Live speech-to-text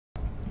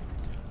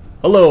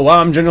Hello,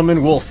 I'm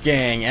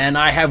GentlemanWolfgang, and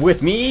I have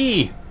with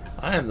me...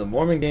 I am the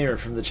Mormon Gamer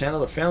from the channel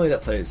The Family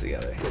That Plays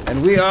Together.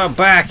 And we are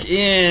back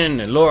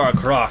in Lara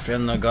Croft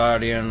and the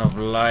Guardian of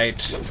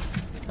Light.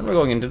 And we're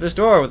going into this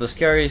door with the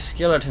scary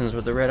skeletons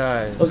with the red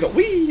eyes. Let's go.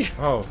 Whee!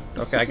 Oh,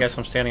 okay, I guess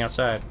I'm standing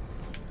outside.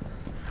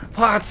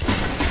 Pots!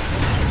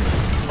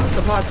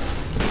 The pots.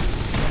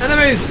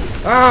 Enemies!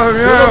 Oh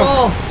Kill them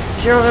all! no!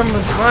 Kill them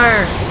with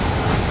fire!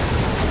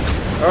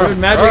 Dude,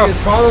 magic is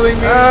following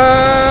me!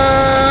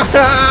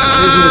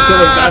 Need you to kill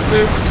them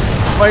faster?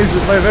 My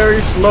very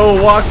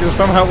slow walk is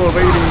somehow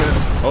evading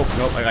this. Oh,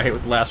 nope, I got hit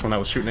with the last one. I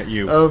was shooting at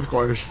you. Of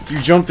course. You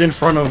jumped in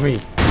front of me.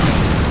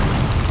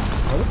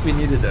 What if we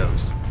needed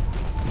those?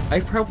 I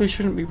probably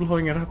shouldn't be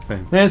blowing it up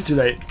then. Man, it's too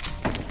late.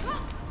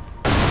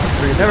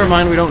 Never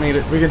mind, we don't need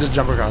it. We can just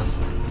jump across.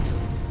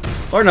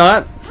 Or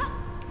not.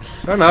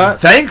 Or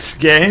not. Thanks,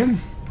 game!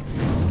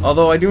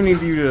 Although I do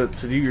need you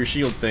to do your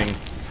shield thing.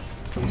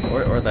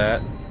 Or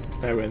that.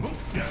 I win.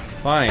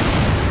 Fine.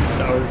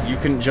 That was... You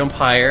can jump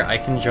higher, I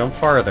can jump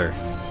farther.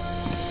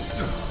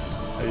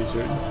 Are you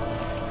sure?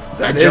 Is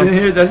that in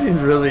here? That seems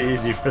really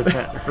easy for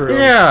that room.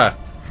 Yeah!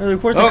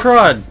 Report the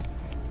crud.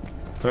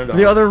 Turned off.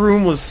 The other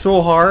room was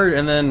so hard,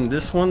 and then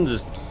this one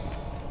just...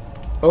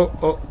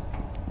 Oh.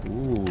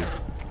 Ooh.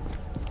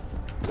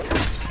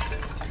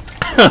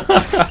 I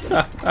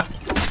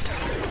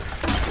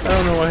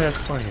don't know why that's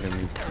funny to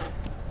me.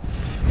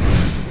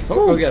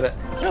 Oh, go get it.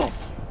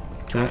 Health.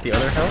 Do you want the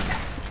other health?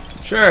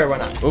 Sure, why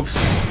not? Oops.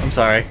 I'm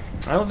sorry.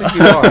 I don't think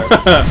you are.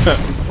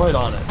 I'm quite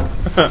on it.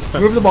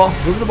 Move the ball.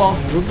 Move the ball.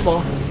 Move the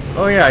ball.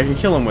 Oh yeah, I can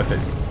kill him with it.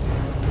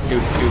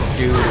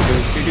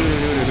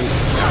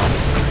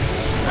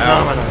 Ow.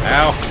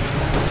 Ow.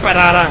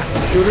 Ba-da-da.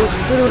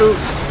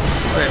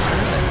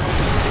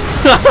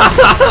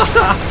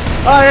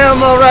 I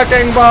am a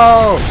wrecking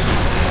ball!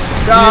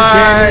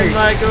 Die! You came in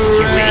like a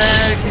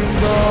wrecking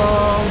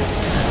ball.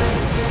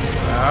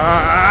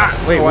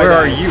 Wait, Oh, where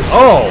are you?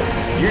 Oh!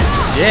 You're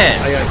dead.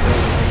 I got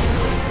killed.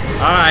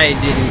 I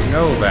didn't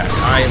know that.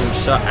 I am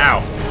so...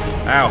 Ow.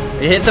 Ow.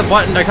 It hit the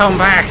button to come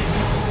back.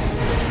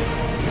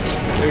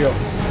 There you go.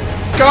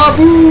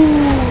 Kaboom!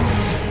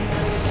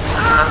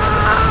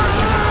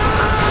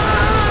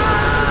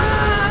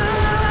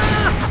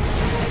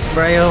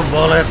 Spray of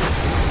bullets.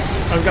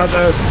 I've got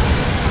this.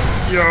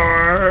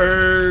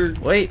 Yard.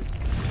 Wait,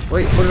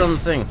 put it on the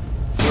thing.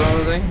 Put it on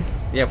the thing?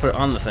 Yeah, put it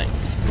on the thing.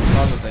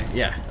 On the thing.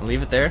 Yeah, and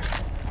leave it there.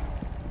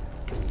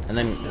 And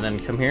then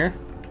come here.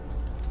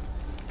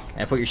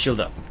 And put your shield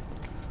up.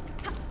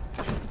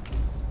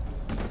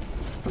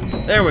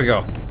 There we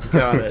go.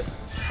 Got it.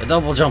 A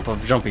double jump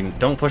of jumping.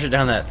 Don't push it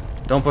down that.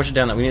 Don't push it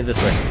down that. We need it this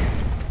way.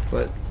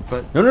 But.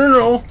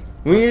 No.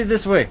 We need it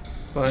this way.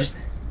 But. Just,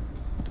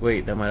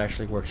 wait, that might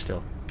actually work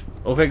still.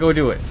 Okay, go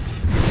do it.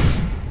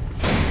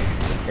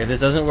 If this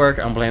doesn't work,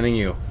 I'm blaming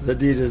you. The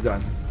deed is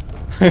done.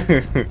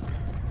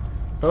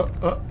 Oh.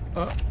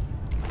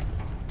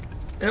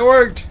 It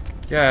worked!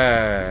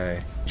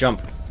 Yay.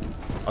 Jump.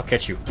 I'll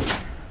catch you.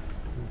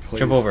 Please.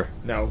 Jump over.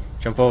 No.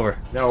 Jump over.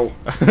 No.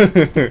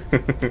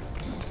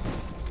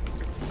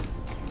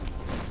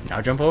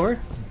 Now jump over?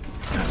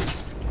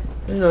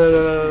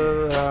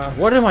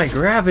 What am I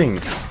grabbing?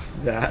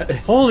 That.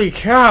 Holy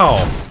cow!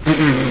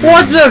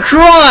 What the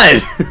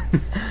crud?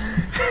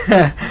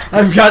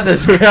 I've got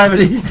this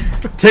gravity.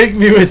 Take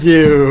me with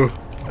you.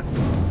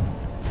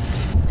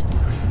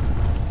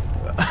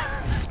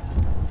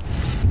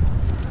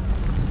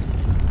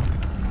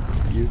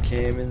 You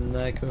came in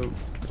like a...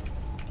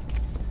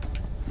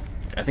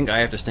 I think I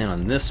have to stand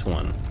on this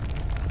one.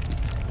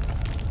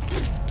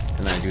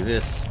 And I do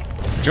this.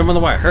 Jump on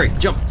the wire. Hurry.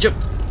 Jump.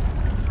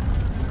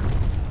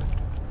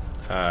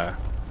 Hi,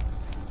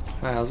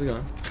 how's it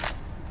going?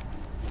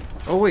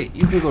 Oh wait,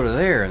 you can go to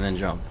there and then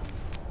jump.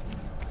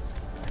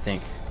 I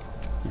think.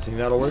 You think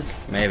that'll work?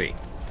 Maybe.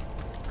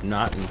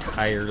 Not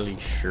entirely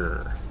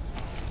sure.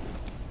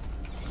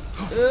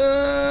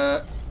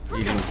 You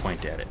didn't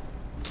point at it.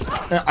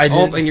 I did.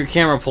 Oh, and your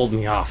camera pulled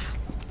me off.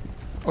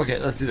 Okay,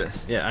 let's do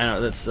this. Yeah, I know.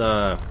 That's,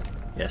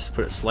 yes,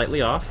 put it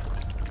slightly off.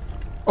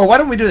 Oh, why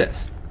don't we do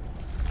this?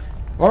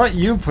 Why don't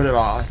you put it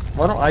off?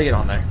 Why don't I get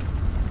on there?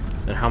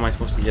 Then how am I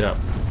supposed to get up?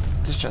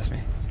 Just trust me.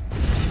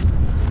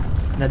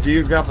 Now do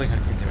your grappling hook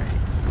thing to me.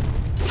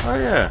 Oh,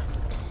 yeah.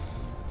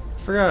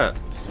 Forgot.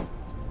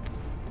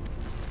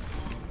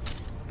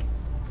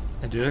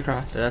 And do it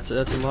across. That's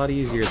a lot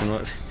easier than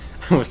what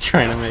I was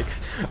trying to make.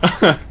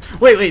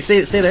 wait,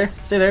 stay there.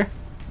 Stay there.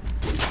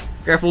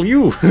 Grapple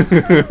you.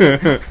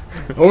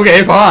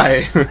 Okay,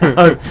 bye.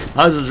 I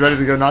was just ready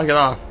to go knock it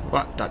off.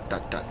 What? Dot.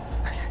 Okay.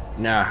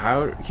 Now,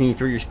 how can you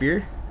throw your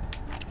spear?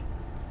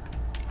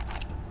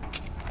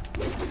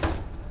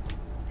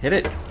 Hit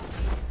it.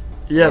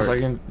 Yes, Or- I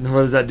can.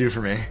 What does that do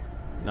for me?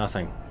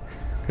 Nothing.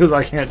 Because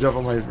I can't jump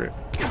on my spear.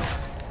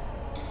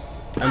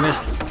 I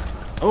missed.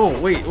 Oh,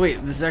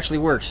 wait. This actually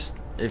works.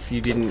 If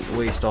you didn't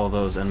waste all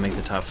those and make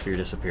the top sphere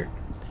disappear.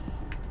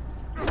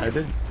 I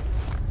did.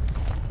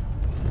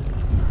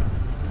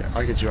 Yeah,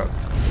 I'll get you up.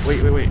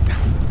 Wait.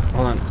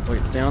 Hold on.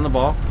 Wait, stay on the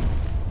ball.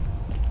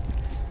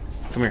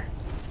 Come here.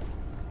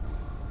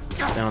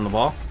 Stand on the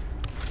ball.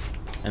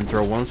 And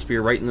throw one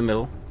spear right in the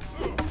middle.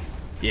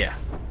 Yeah.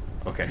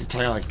 Okay. You're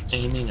talking like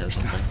aiming or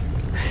something.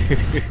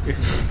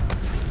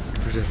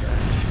 What is that?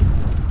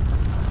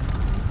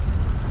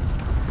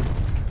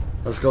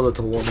 Let's go,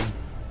 little woman.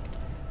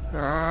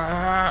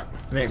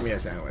 Make me a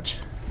sandwich.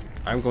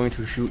 I'm going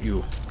to shoot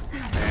you.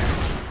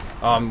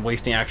 Oh, I'm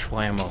wasting actual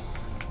ammo.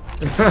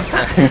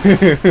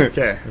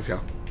 Okay, let's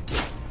go.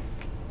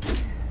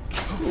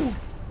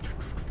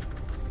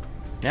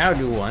 Now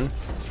do one.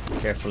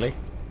 Carefully.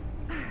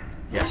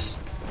 Yes.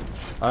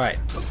 Alright.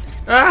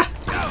 Ah!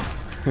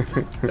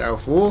 That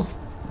fool.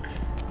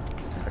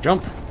 A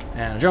jump.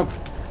 And a jump.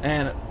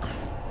 And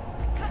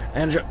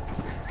a jump.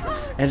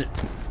 And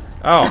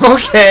oh.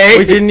 Okay.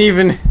 We didn't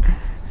even...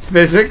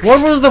 Physics.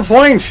 What was the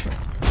point?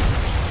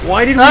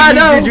 Why did we need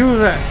to do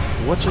that?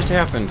 What just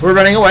happened? We're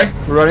running away.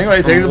 We're running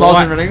away. Taking the balls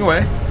and running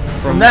away.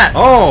 From that.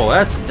 Oh,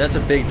 that's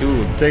a big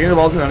dude. Taking the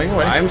balls and running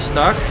away. I'm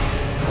stuck.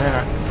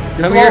 Yeah.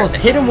 Come here.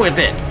 Hit him with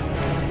it.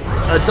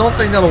 I don't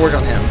think that'll work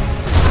on him.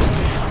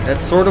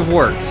 That sort of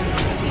worked.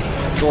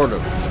 Sort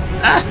of.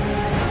 Ah!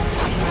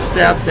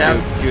 Stab,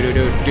 stab.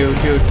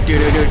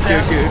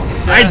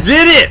 I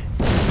did it!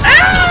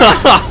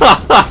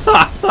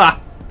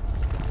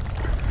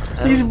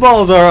 These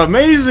balls are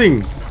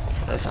amazing!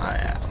 That's how I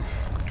am.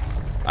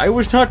 I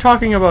was not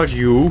talking about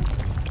you.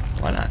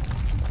 Why not?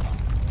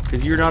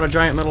 Because you're not a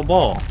giant metal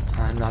ball.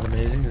 I'm not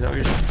amazing, is that what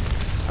you're saying?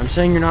 I'm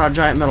saying you're not a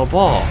giant metal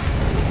ball.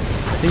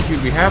 I think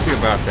you'd be happy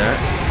about that.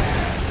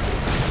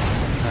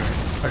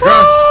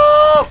 Across!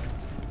 Oh!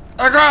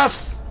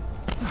 Across!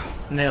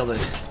 Nailed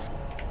it.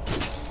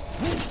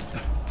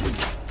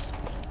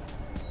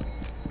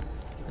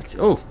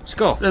 Oh,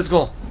 skull. Let's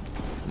go.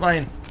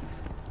 Mine.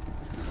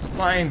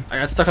 Mine. I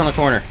got stuck on the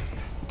corner.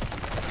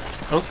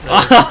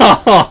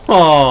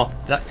 Oh.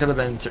 That could have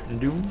been certain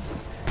doom.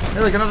 Hey,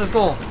 look, another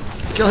skull.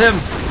 Kill him.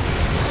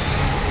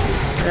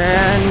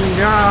 And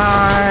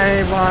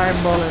die by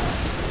bullets.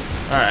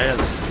 Alright, I got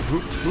this.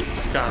 Whoop.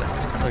 Got it.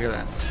 Look at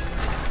that.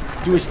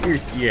 Do a spear.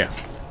 Yeah.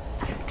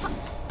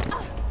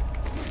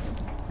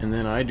 And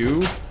then I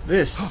do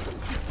this.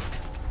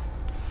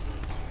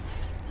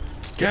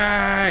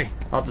 Die!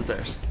 Off the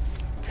stairs.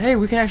 Hey,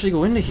 we can actually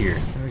go into here.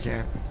 No, we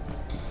can't.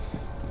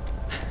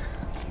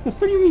 What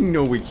do you mean,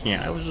 no we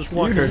can't? I was just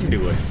walking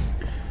into it.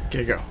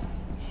 Okay, go.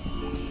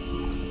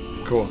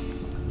 Cool.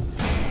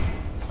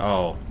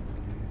 Oh.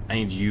 I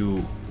need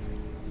you.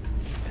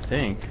 I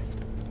think.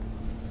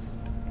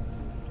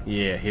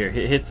 Yeah, here,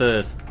 hit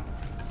the...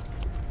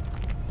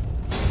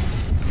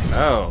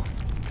 Oh.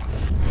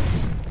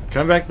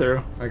 Come back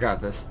through. I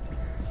got this.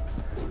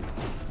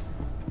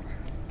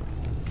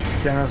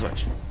 Stand on the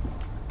switch.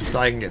 So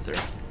I can get through.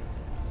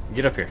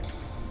 Get up here.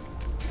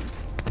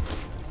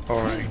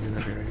 Alright, I can get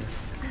up here, I guess.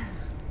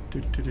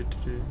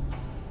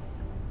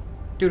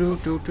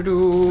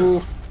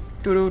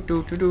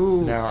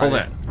 Now Hold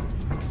that.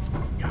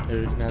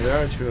 Now there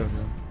are two of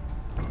them.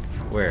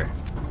 Where?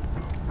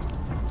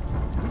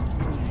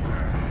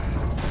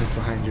 Just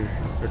behind your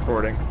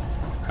recording.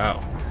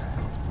 Oh.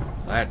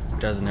 That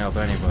doesn't help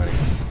anybody.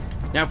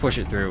 Now push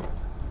it through.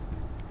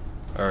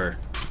 Or...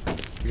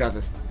 You got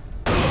this.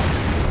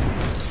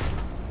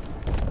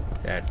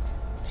 That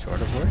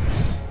sort of works.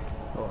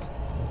 Hold on.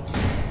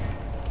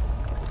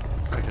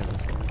 I got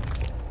this one.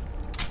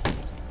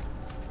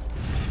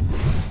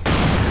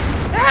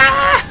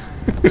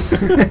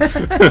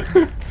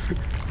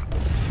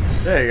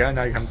 There you go,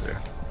 now you come through.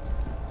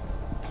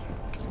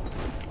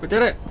 We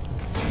did it!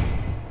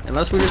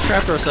 Unless we just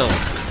trapped ourselves.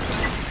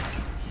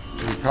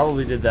 We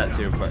probably did that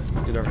too, but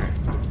get over here.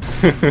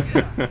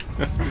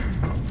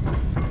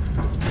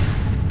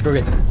 Go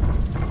get that.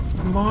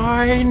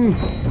 Mine!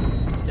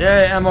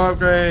 Yay, ammo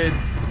upgrade!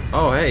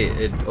 Oh, hey,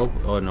 it...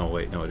 Oh, no,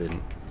 wait, no, it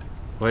didn't.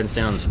 Go ahead and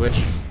stand on the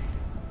switch.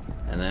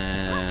 And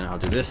then I'll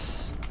do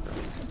this.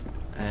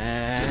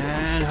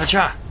 And...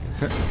 Hacha!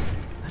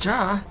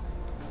 Hacha!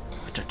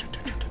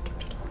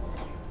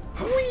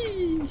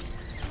 Whee!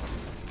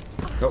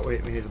 Oh,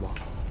 wait, we need the ball.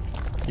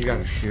 You got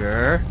it.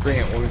 Sure. Bring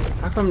it, woman.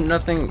 How come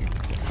nothing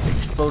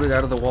exploded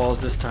out of the walls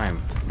this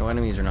time? No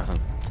enemies or nothing.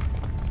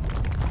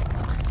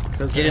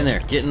 Get in there.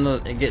 Get in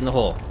the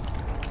hole.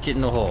 Get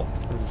in the hole.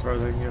 That's as far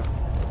as I can go.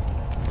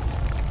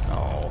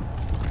 Oh.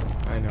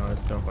 I know,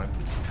 it's no fun.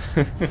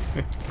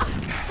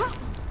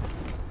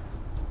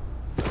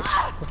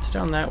 What's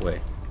down that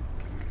way?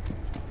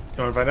 You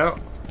wanna find out?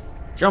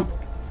 Jump!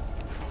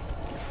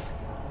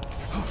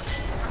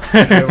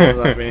 It won't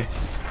let me.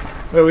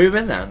 Wait, we've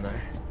been down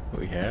there.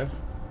 We have?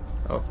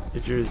 Oh,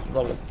 if your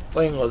little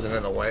thing wasn't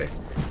in the way,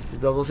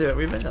 you'd be able to see that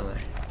we've been down there.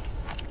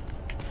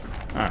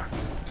 Ah.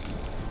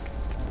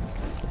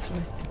 This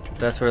way?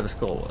 That's where the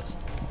skull was.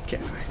 Okay,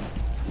 fine.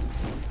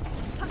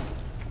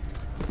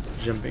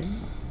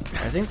 Jumping.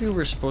 I think we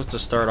were supposed to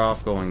start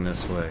off going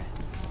this way.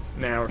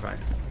 Nah, we're fine.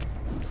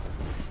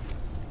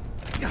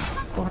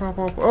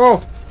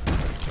 Oh!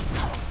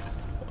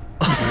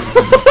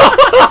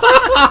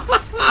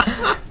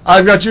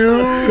 I've got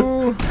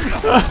you!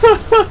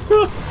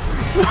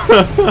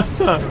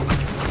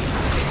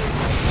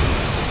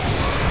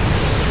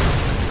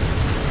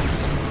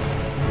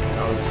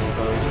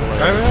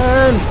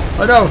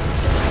 no!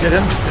 Get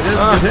him! Get him!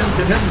 Get him!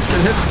 Get him! Get him!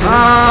 Get him!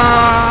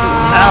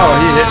 Ow!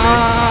 He hit me.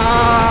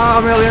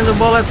 Millions of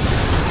bullets.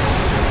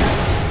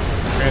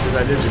 Granted,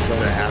 I did just let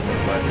it happen,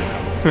 but you know.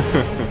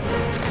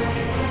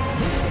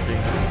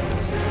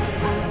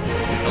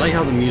 I like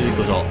how the music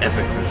was all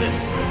epic for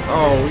this.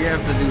 Oh, we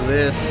have to do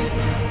this.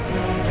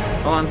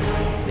 Hold on.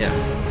 Yeah,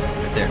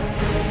 right there.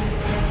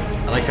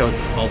 I like how it's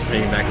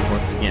alternating back and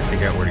forth so you can't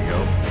figure out where to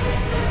go.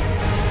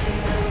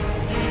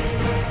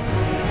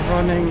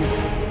 Running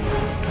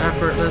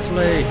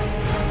effortlessly.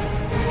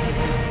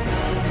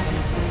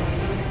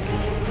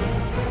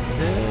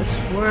 This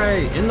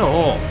way. In the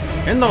hole.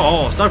 In the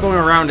hole. Stop going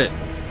around it.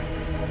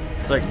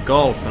 It's like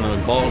golf and the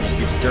ball just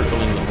keeps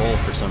circling the hole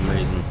for some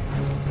reason.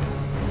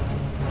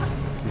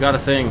 We got a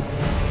thing.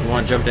 You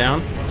want to jump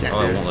down? Can't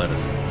oh, do it won't let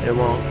us. It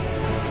won't.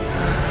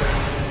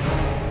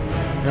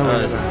 No,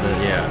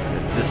 yeah,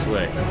 it's this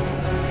way.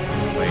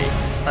 Wait.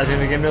 I think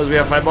the game knows we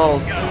have 5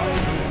 balls.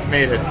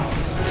 Made it.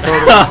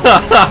 Totally,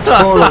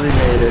 totally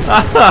made it.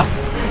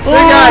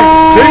 Big guy!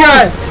 Big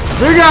guy!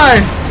 Big guy!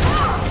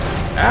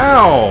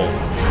 Ow!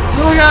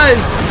 Little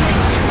guys!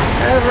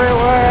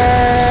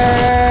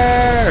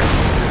 Everywhere!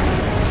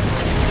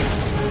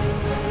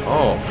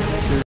 Oh.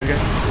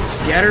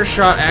 Scatter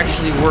shot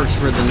actually works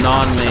for the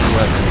non-main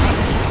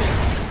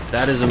weapons.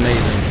 That is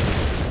amazing.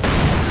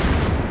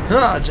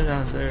 Ah, jump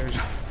downstairs.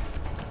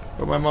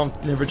 What my mom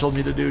never told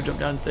me to do, jump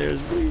downstairs.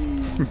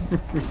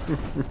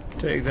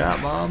 Take that,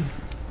 Mom.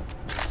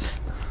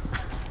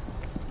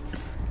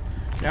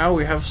 Now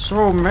we have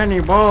so many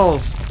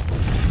balls.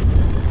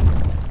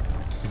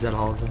 Is that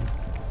all of them?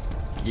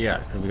 Yeah,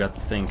 because we got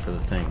the thing for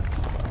the thing.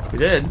 We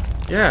did?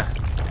 Yeah.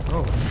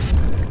 Oh.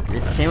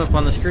 It came up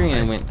on the screen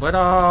and went, what?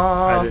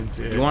 I didn't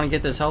see it. You want to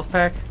get this health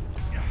pack?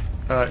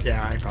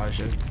 Yeah, I probably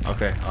should.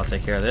 Okay, I'll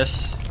take care of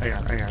this. I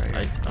got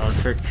it. I'll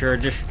for sure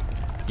just...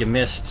 You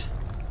missed.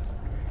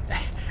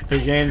 The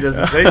game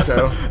doesn't say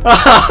so.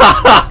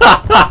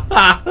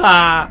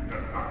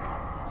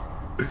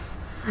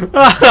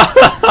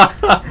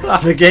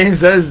 The game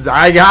says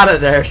I got it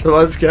there, so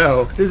let's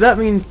go. Does that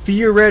mean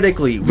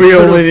theoretically we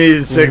only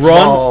needed 6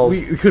 balls?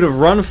 We could have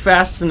run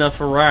fast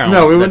enough around.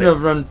 No, we wouldn't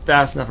have run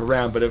fast enough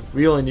around, but if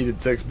we only needed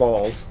 6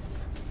 balls.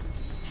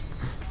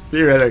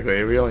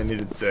 Theoretically, we only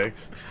needed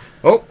 6.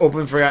 Oh,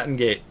 open forgotten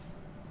gate.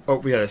 Oh,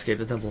 we gotta escape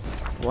the temple.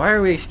 Why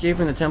are we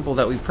escaping the temple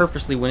that we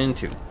purposely went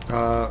into?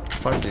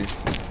 Funsies.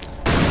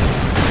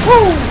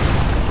 Woo!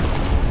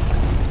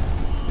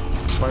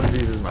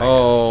 Funsies is my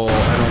Oh,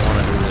 I don't want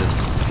to do this.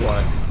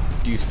 What?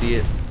 Do you see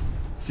it?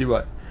 See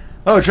what?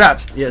 Oh,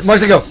 trapped! Yes.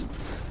 Marks, go!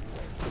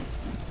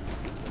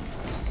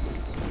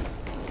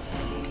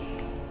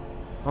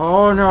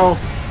 Oh no!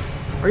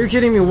 Are you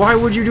kidding me? Why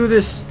would you do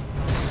this?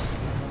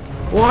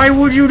 Why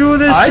would you do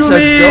this to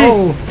me?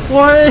 Go.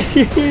 Why?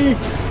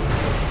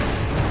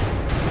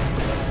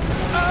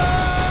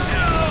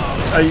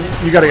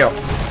 You gotta go.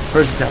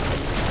 Where's the temple?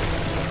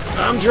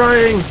 I'm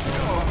trying.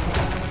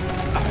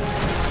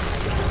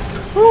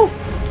 Woo!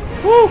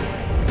 Woo!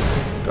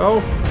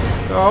 Go!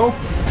 Go!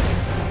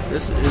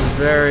 This is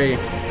very...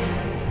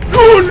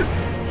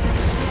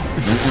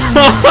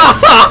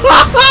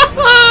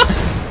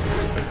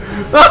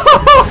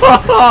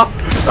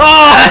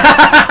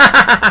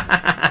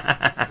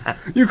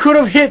 You could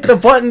have hit the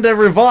button to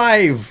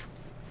revive!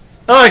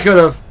 Oh, I could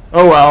have.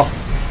 Oh well.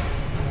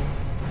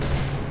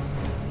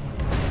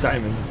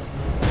 Diamonds.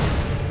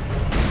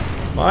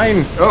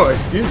 Mine! Oh,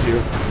 excuse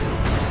you.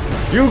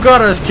 You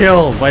got us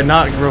killed by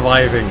not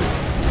reviving.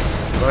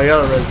 Well, I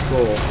got a red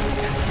skull.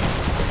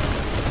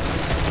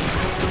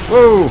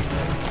 Whoa!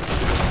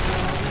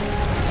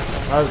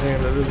 I was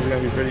thinking that this is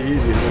going to be pretty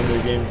easy, and then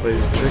the game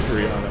plays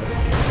trickery on us.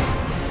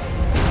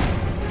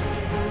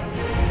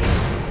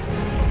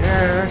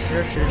 Yes.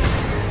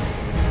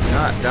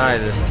 Not die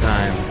this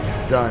time.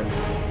 Done.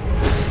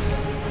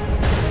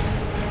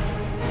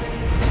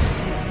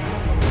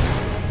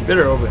 You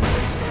better open it.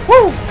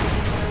 Woo!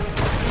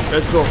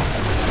 Red skull.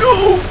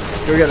 No!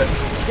 Go get it.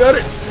 Got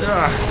it!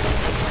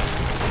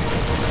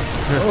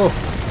 Oh.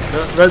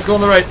 Red skull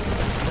on the right.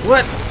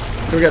 What?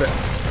 Go get it.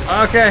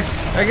 Okay.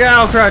 I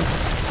got crud.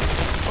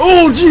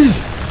 Oh,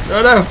 jeez!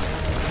 No, no.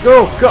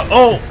 Go!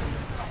 Oh!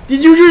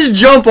 Did you just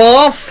jump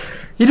off?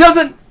 He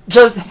doesn't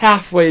just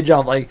halfway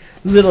jump, like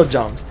little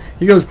jumps.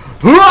 He goes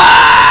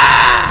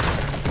Hurrah!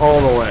 All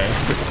the way.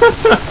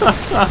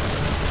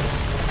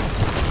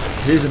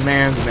 He's a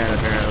man's man,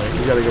 apparently.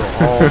 You gotta go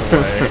all the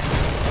way.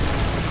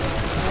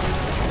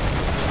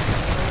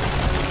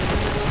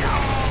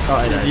 Oh,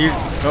 I died. You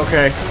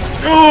okay?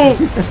 Oh!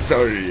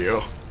 So do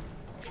you.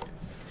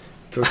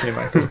 It's okay,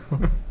 Michael.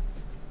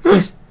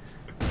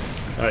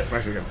 Alright,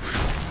 Max, we go.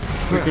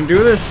 We can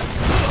do this.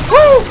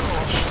 Woo!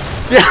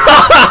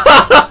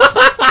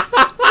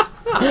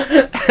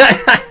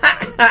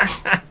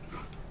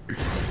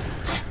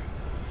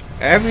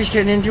 Abby's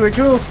getting into it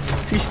too.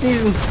 She's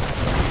sneezing.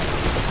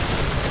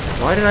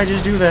 Why did I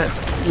just do that?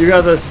 You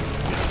got this.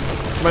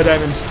 My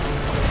diamond.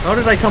 How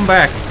did I come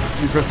back?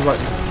 You press the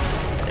button.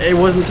 It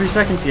wasn't 3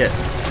 seconds yet.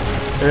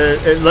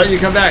 It let you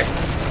come back.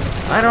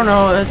 I don't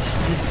know. That's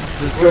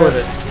Just go with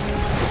it.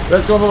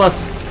 Let's go on the left.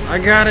 I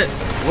got it.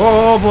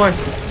 Whoa, boy.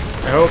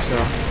 I hope so.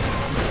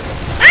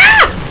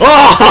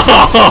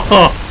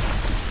 Oh!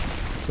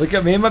 Look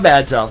at me and my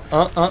bad self.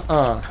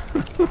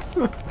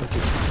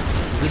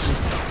 This is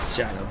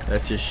Shadow.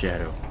 That's just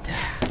Shadow.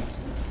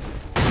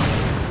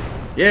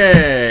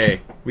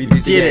 Yay! We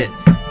did it.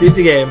 Beat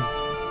the game.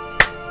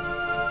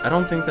 I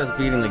don't think that's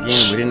beating the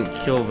game. We didn't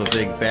kill the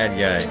big bad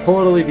guy.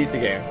 Totally beat the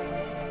game.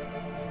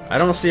 I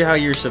don't see how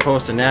you're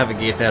supposed to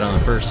navigate that on the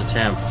first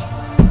attempt.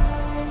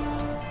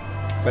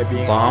 By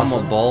being Bomb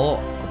awesome. a ball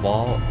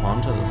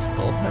onto the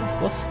skull pedestal?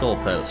 What's skull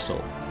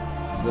pedestal?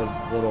 The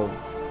little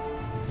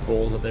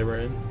bowls that they were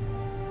in.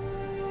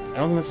 I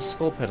don't think that's a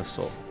skull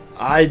pedestal.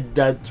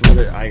 That's what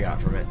I got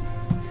from it.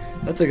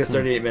 That took us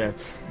 38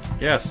 minutes.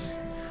 Yes.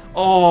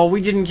 Oh,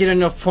 we didn't get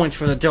enough points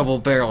for the double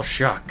barrel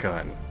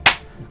shotgun.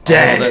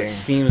 Dang. Oh, that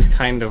seems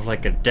kind of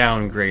like a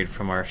downgrade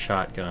from our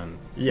shotgun.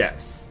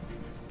 Yes.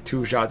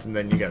 2 shots and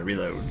then you gotta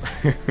reload.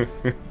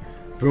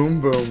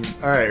 Boom, boom.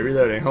 Alright,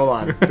 reloading. Hold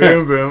on.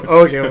 Boom, boom.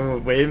 Okay,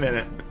 wait a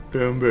minute.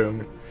 Boom,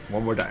 boom.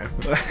 One more time.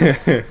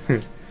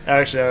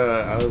 Actually,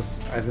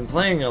 I've been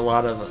playing a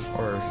lot of,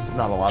 or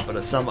not a lot,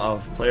 but some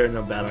of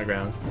PlayerUnknown's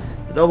Battlegrounds.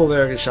 The double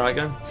barrel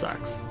shotgun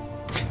sucks.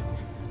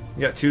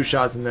 You got 2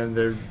 shots and then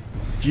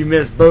if you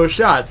miss both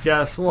shots,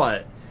 guess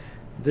what?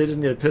 They just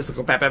need a pistol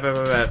go bap, bap, bap,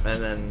 bap, bap,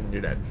 and then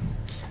you're dead.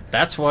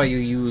 That's why you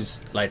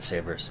use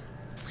lightsabers.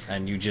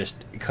 And you just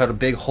cut a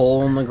big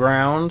hole in the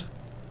ground.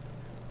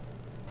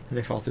 And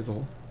they fall through the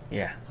hole?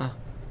 Yeah. Oh.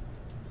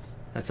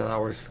 That's how that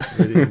works,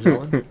 ladies and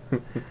gentlemen.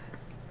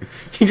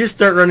 You just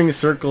start running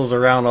circles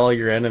around all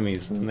your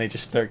enemies and they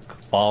just start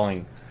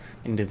falling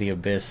into the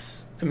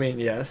abyss. I mean,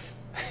 yes.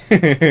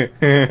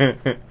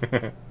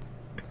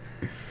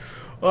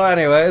 Well,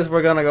 anyways,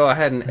 we're gonna go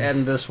ahead and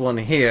end this one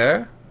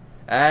here.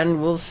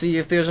 And we'll see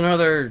if there's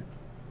another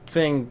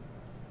thing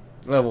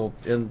level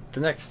in the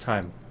next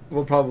time.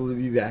 We'll probably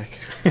be back.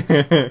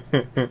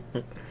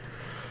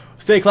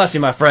 Stay classy,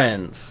 my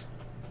friends.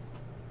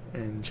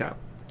 And ciao.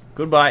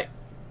 Goodbye.